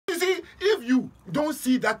if you don't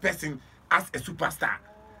see that person as a superstar,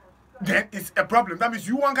 then it's a problem. That means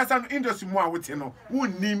you want to understand industry more with who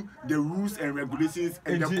name the rules and regulations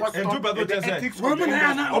and the custom and the ethics of the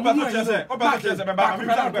industry.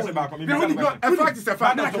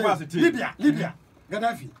 Libya,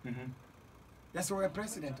 Gaddafi. That's why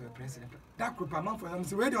president. That group amount for them.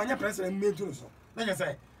 So where the president made to so. Like I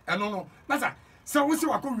say, I don't know. But so we see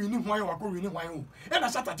what go winning why. And I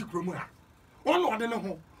shut at the Cromura. One or the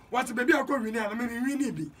no. What's the baby I go winning? I mean, we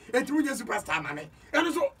need be. And 2 years superstar money.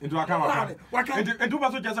 And so into account. And do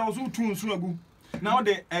was just also too soon. Now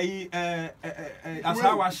the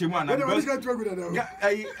Asawa Shimon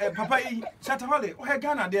Papa Shatta Wale, oh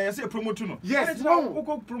Ghana, they say promote. Yes,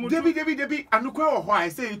 no. Debbie, and look why I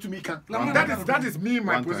say it to me. That is me,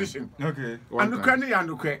 my position. Okay. And look,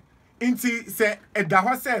 Inti say a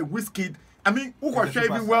Dahose Wizkid. I mean, who can share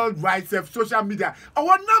even worldwide social media?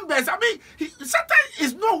 Our numbers, I mean, Shatta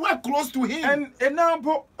is nowhere close to him. And now,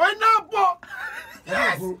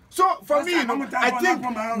 yes. So for me, I think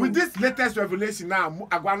with this latest revelation now,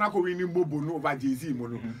 Agwana ko winning Mobo no over Jay-Z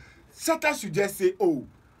mono. Shatta should just say, "Oh,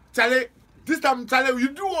 Charlie, this time Charlie, you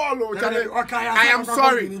do all Charlie. I am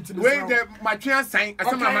sorry. When the material sign, I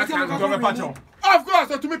said of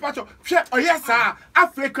course, to me, Pacho. Oh yes, sir.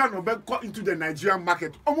 Africa no be got into the Nigerian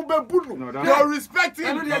market. You're respecting.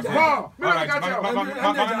 All right.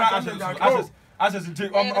 As with the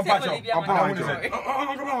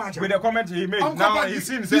comment he made, now he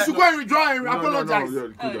seems that you go withdraw and apologize.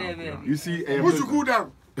 You see, who should cool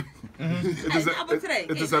down?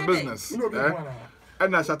 It is a business.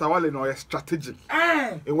 And Shatta Wale no strategic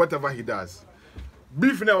in whatever he does.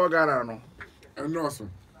 Beef never got no. And awesome.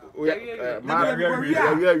 Yeah,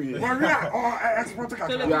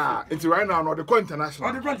 it's right now, no, the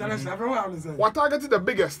international. What targeted the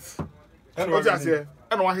biggest? And what I say,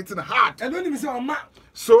 and what hitting hard. And don't even say,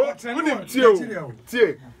 so,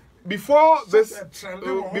 before this,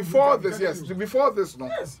 no.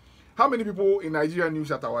 How many people in Nigeria knew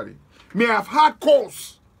Shatta Wale? May have had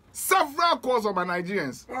calls, several calls of my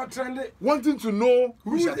Nigerians wanting to know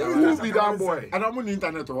who be that boy. And I'm on the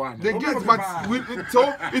internet one. They get, but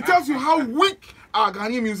so it tells you how weak our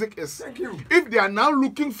Ghanaian music is. Thank you. If they are now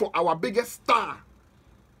looking for our biggest star,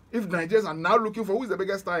 if Nigerians are now looking for who is the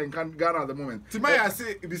biggest star in Ghana at the moment, Timaya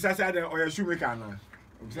say besides that or a shoemaker now.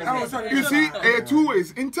 You see, two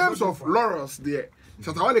ways in terms of laurels there.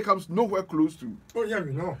 Shatta Wale comes nowhere close to. Oh yeah,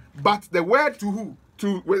 we know. But the word to who?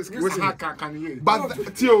 To Wizkid. But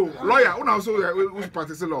Theo, lawyer, who's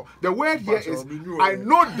practicing law. The word here is I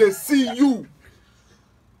know they see you.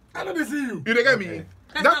 I know they see you. You get me?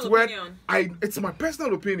 That's where it's my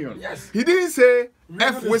personal opinion. Yes. He didn't say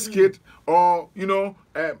F Wizkid or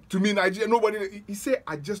to me Nigeria. Nobody. He said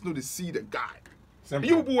I just know they see the guy. Simple.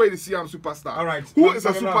 You people wait to see I'm superstar. All right. Who is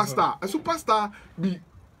a superstar? A superstar be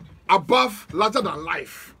above, larger than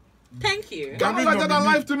life. Thank you. Grammy larger than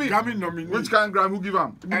life to me. Grammy nominee. Which kind of Grammy? Who give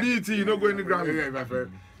him? BET, you don't go in the Grammy. Yeah, my friend.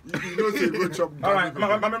 You don't say good job. All right, my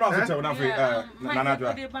tell now Nana.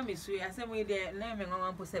 I said we there. Let me go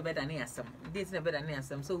and put better than some. This never than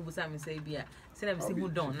some. So we say beer. Say them see who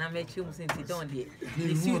don't. Now make sure since he don't there.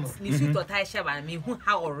 The suit or tie shaba. I mean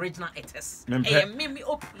how original it is. Me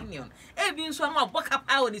opinion. Even so, I'm a buck up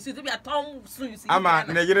out. The suit to be a Tom. So you see. I'm a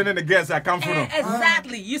getting the guess. I come from.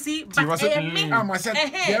 Exactly. You see. But me. I'm a set.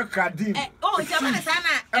 Oh, it's a man.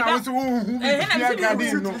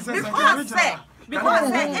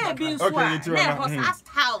 Because I being so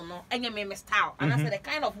style no and you make style and I said the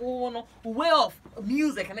kind of way of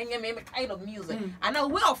music and then you make kind of music and a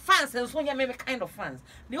way of fans and so you make kind of fans.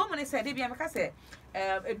 The woman said they be am say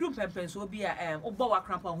a drum pempen so be a obawa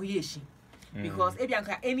crampa ho yeshi because e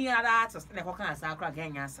bianka any other artist na ko kan asa akra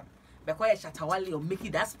ganya asam because Shatta Wale or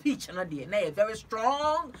make that speech no dey na a very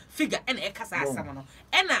strong figure and e kasa asam no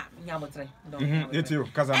e na nyamotre no it you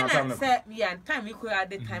kasa na time say yeah time we could at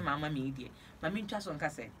the time mama me dey Mami Chason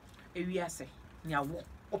Case, a we are say, near walk,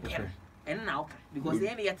 open, and now because the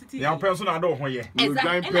end of the person I don't want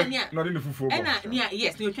not in the fufu. And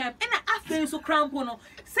yes, you try, and I feel so crampono.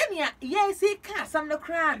 Senia, yes, he can't some the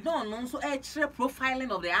crowd don't so extra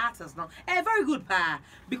profiling of the artist. No, a very good pa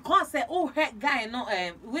because oh, head guy, no,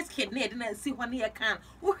 Wizkid near didn't see one year can.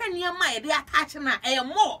 Who can near my they are catching a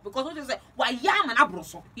more because what you say, why yam and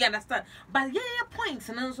abroso, you understand? But yeah, points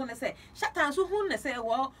and so they say, Shatta, so who they say,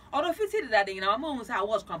 well, or if you see that in our moments I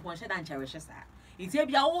was crampon, shed and cherishes that. It's a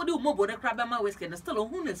all do more the crab my Wizkid and still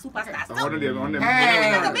who is superstar. I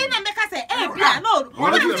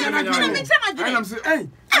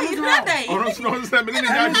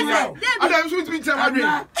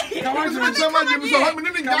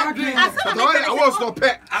was no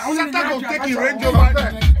pet. I was taking range over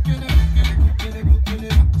there.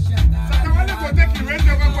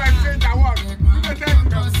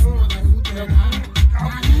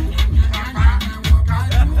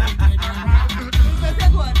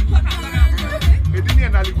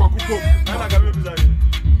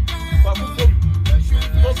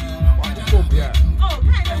 Yeah. Oh,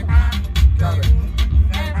 kind of.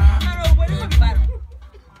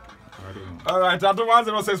 All right, I do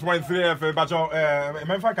 106.3 FM, but your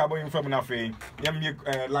Memphis Cabo from Nafe,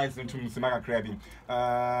 lines into Simaka Crabby.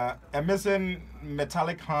 A missing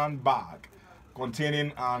metallic handbag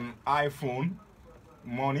containing an iPhone,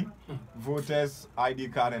 money, voters' ID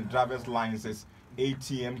card, and driver's license,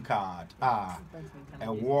 ATM card. A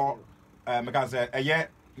war, because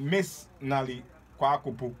Miss Nali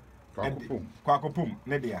Kwakopum,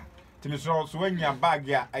 Nedia. Timisro, so when your bag,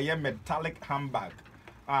 a metallic handbag.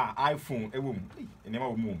 iPhone, a woman, in name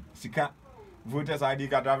of moon, Sika, voters' ID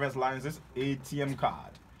card, driver's licenses, ATM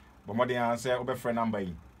card. But what they answer, over friend number,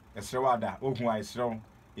 a Srawada, Oku I saw,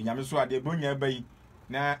 in Yamiswa, de Bunya Bay,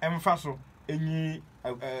 na Emphaso, any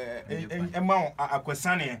amount a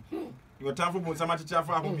Quasani. Your time for so much chaff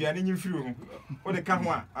will be an in few. What the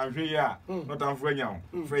Kamwa, I'm here, not on Frenion.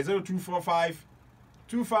 Fraser 245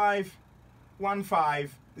 25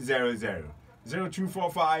 1500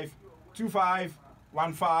 0245 25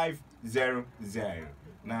 1500.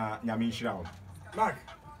 Na Yamisha. Mark.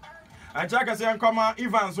 I check a second comma,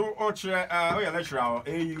 Ivan so Oche, lecturer,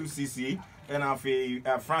 AUCC, and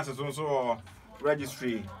I've Francis also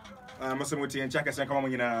registry. Masamuti and check a second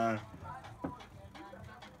comma.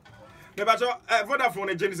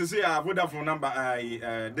 Vodafone, Genesis here, Vodafone number,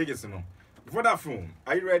 Digisino. Vodafone,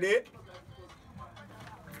 are you ready?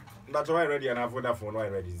 That's why ready and Vodafone, why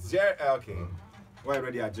ready? Okay. Why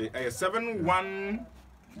ready, AJ?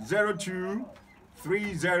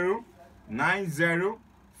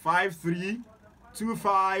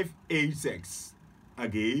 71023090532586.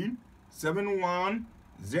 Again,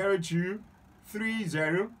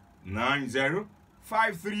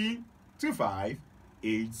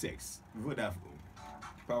 71023090532586. Vodafone.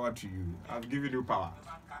 Power to you. I've given you power.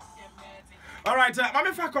 All right,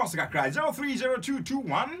 Mami Fakosika cry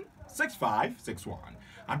 0302216561.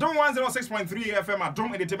 I don't 106.3 FM. I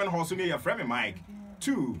don't entertainment house near your friend Mike.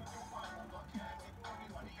 2.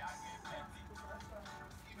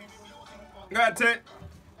 Got it.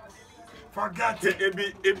 Forget it.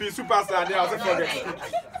 It be superstar there. I was forget it.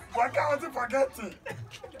 Forget it.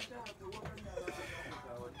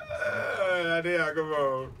 There I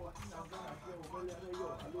go.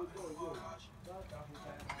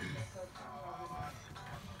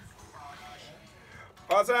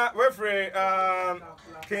 Also, we're free.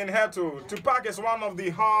 King Hetu. Tupac is one of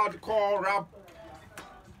the hardcore rap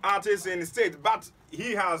artists in the state, but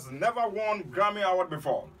he has never won Grammy Award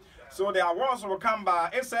before. So the awards will come by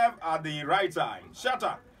itself at the right time.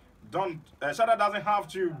 Shatta doesn't have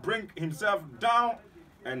to bring himself down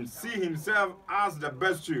and see himself as the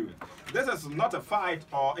best too. This is not a fight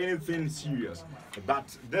or anything serious,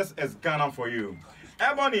 but this is Ghana for you.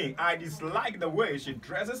 Ebony, I dislike the way she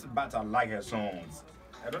dresses, but I like her songs.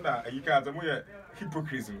 I don't know, you can't tell me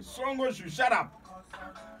hypocrisy. Song should shut up.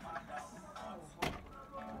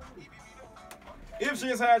 If she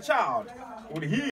is her child, would he